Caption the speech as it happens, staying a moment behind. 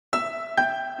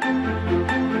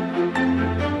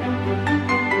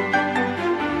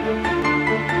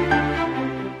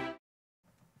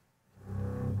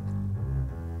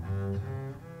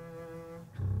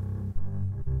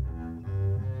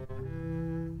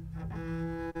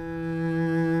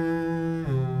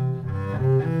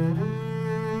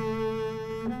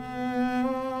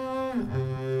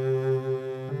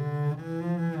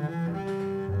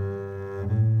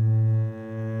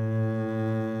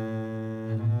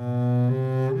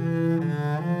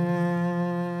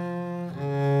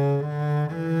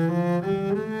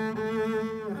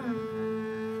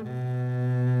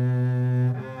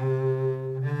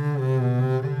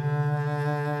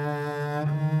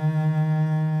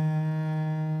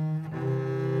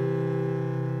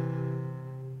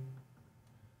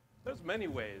Many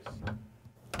ways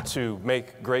to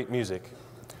make great music,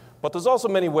 but there's also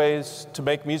many ways to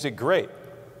make music great.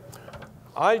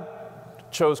 I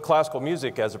chose classical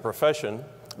music as a profession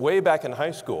way back in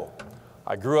high school.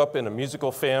 I grew up in a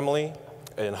musical family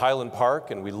in Highland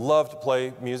Park, and we loved to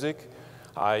play music.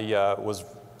 I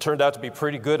turned out to be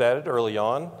pretty good at it early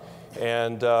on,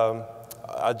 and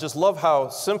I just love how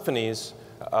symphonies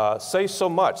say so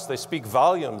much. They speak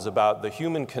volumes about the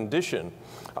human condition,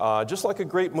 just like a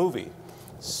great movie.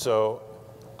 So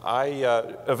I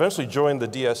eventually joined the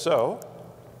DSO,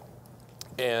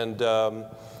 and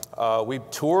we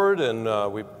toured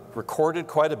and we recorded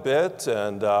quite a bit,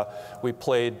 and we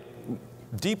played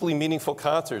deeply meaningful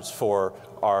concerts for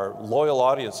our loyal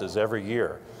audiences every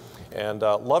year, and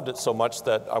loved it so much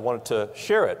that I wanted to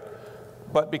share it.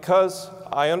 But because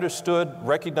I understood,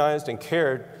 recognized, and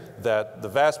cared that the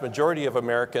vast majority of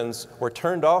Americans were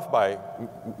turned off by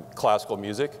classical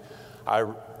music,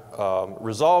 I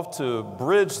resolved to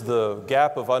bridge the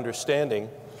gap of understanding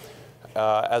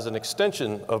as an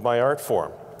extension of my art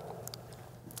form.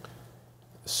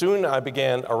 Soon I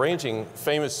began arranging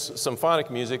famous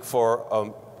symphonic music for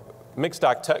a mixed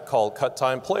octet called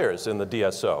CutTime players in the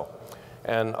DSO.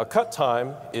 And a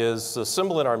CutTime is a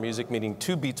symbol in our music meaning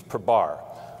 2 beats per bar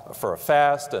for a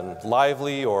fast and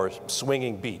lively or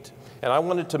swinging beat. And I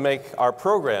wanted to make our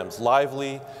programs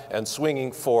lively and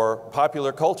swinging for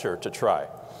popular culture to try.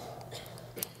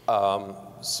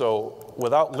 So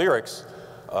without lyrics,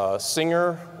 a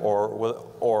singer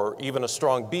or even a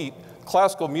strong beat,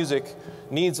 classical music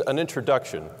needs an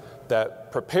introduction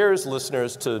that prepares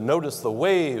listeners to notice the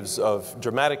waves of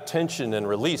dramatic tension and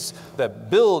release that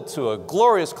build to a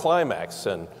glorious climax.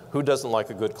 And who doesn't like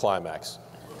a good climax?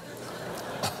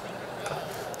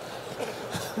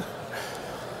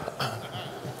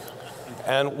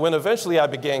 And when eventually I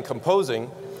began composing,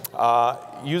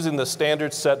 using the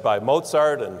standards set by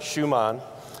Mozart and Schumann,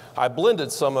 I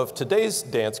blended some of today's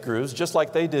dance grooves, just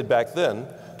like they did back then,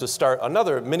 to start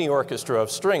another mini orchestra of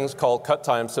strings called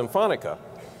CutTime Symphonica.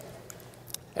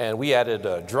 And we added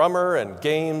a drummer and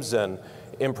games and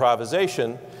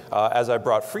improvisation as I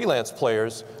brought freelance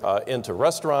players into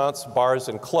restaurants, bars,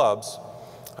 and clubs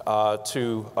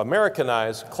to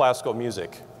Americanize classical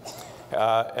music.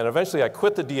 And eventually I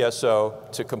quit the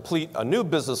DSO to complete a new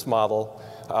business model,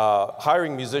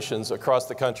 hiring musicians across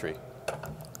the country.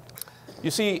 You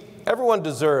see, everyone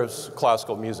deserves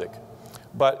classical music,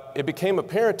 but it became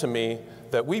apparent to me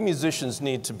that we musicians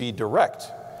need to be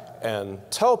direct and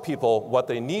tell people what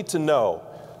they need to know,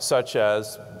 such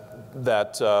as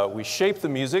that we shape the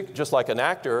music just like an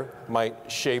actor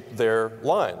might shape their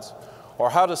lines, or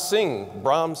how to sing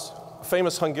Brahms'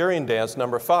 famous Hungarian dance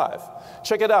number 5.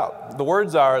 Check it out. The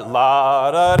words are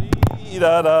la da dee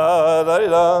da da da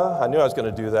da. I knew I was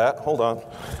going to do that. Hold on.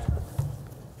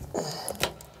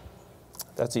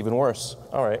 That's even worse.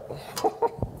 All right.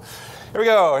 Here we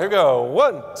go. Here we go.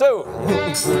 1, 2.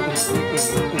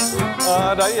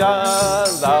 La da ya,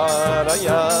 la da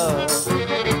ya.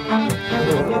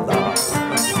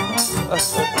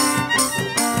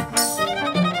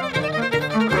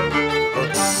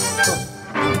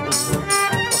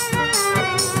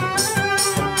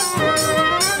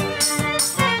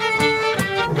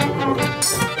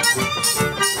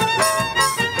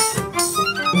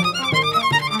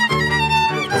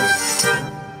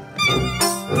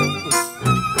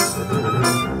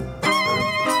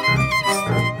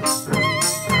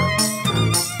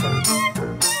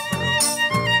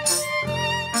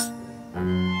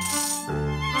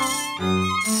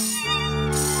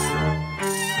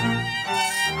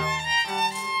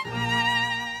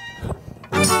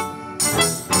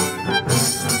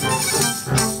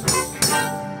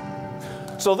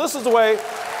 So this is the way,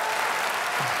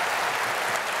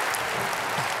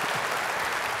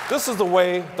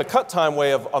 the CutTime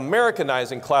way of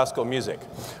Americanizing classical music.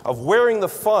 of wearing the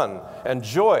fun and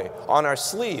joy on our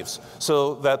sleeves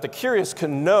so that the curious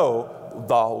can know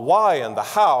the why and the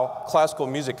how classical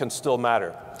music can still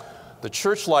matter. The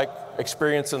church-like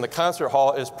experience in the concert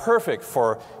hall is perfect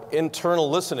for internal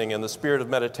listening in the spirit of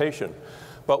meditation.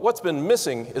 But what's been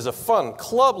missing is a fun,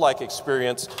 club-like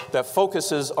experience that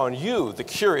focuses on you, the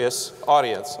curious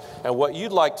audience, and what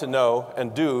you'd like to know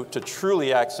and do to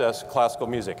truly access classical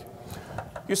music.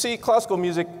 You see, classical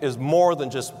music is more than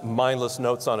just mindless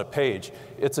notes on a page.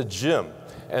 It's a gym.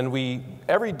 And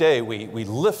every day we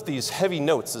lift these heavy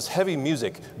notes, this heavy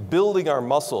music, building our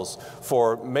muscles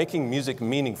for making music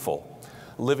meaningful.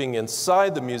 Living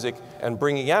inside the music and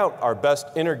bringing out our best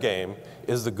inner game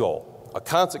is the goal, a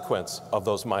consequence of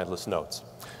those mindless notes.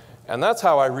 And that's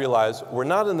how I realize we're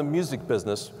not in the music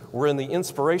business, we're in the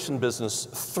inspiration business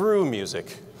through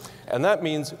music. And that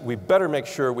means we better make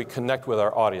sure we connect with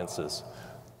our audiences.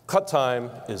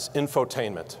 CutTime is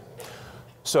infotainment.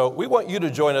 So we want you to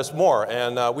join us more,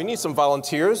 and we need some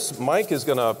volunteers. Mike is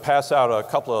going to pass out a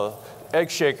couple of egg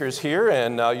shakers here,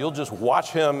 and you'll just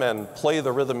watch him and play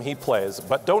the rhythm he plays,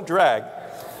 but don't drag.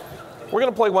 We're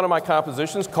going to play one of my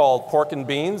compositions called Pork and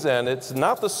Beans, and it's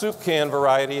not the soup can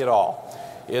variety at all.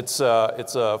 It's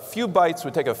a few bites.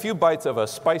 We take a few bites of a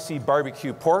spicy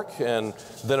barbecue pork, and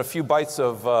then a few bites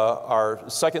of our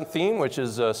second theme, which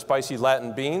is spicy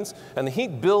Latin beans, and the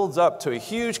heat builds up to a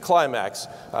huge climax,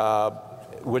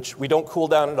 which we don't cool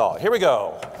down at all. Here we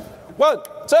go. 1,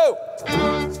 2.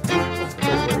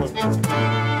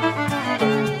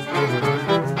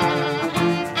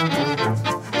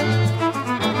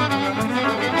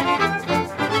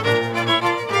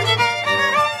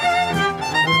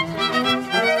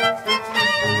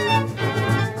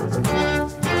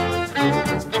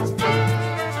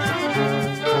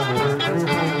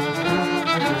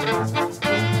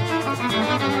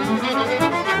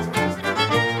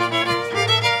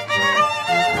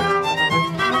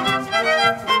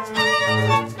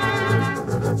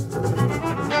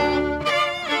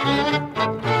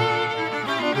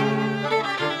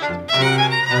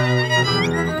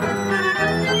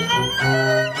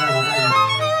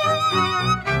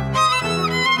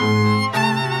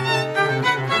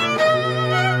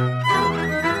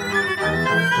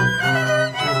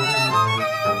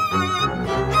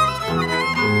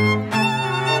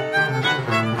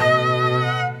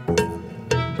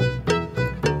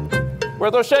 Where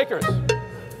are those shakers?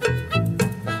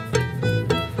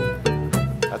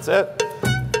 That's it.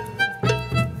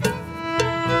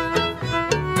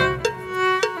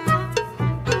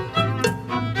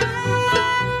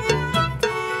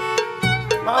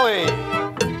 Molly.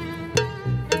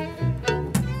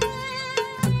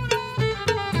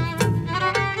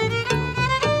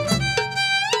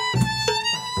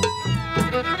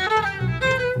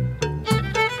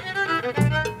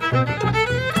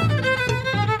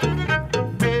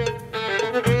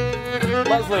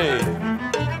 Leslie.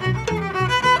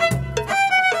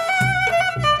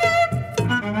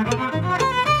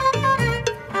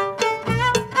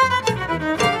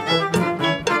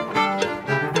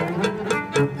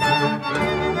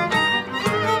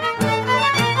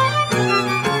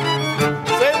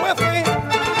 Say it with me.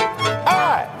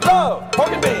 I love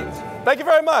pork and beans. Thank you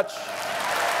very much.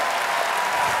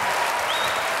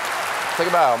 Take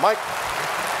a bow, Mike.